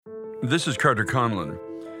This is Carter Conlon.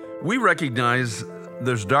 We recognize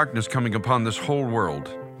there's darkness coming upon this whole world,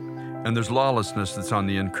 and there's lawlessness that's on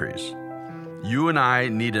the increase. You and I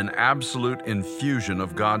need an absolute infusion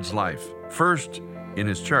of God's life, first in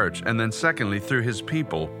His church, and then secondly through His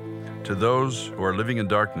people to those who are living in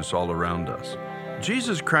darkness all around us.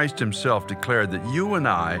 Jesus Christ Himself declared that you and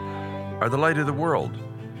I are the light of the world.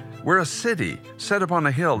 We're a city set upon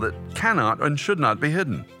a hill that cannot and should not be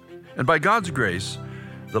hidden. And by God's grace,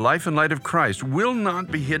 the life and light of Christ will not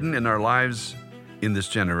be hidden in our lives in this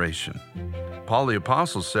generation. Paul the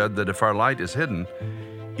Apostle said that if our light is hidden,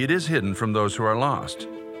 it is hidden from those who are lost.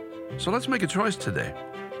 So let's make a choice today.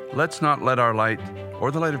 Let's not let our light, or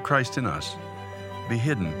the light of Christ in us, be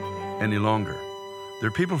hidden any longer. There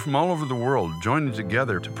are people from all over the world joining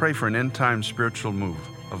together to pray for an end-time spiritual move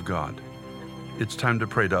of God. It's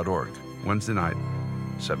timetopray.org, Wednesday night,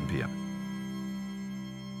 7 p.m.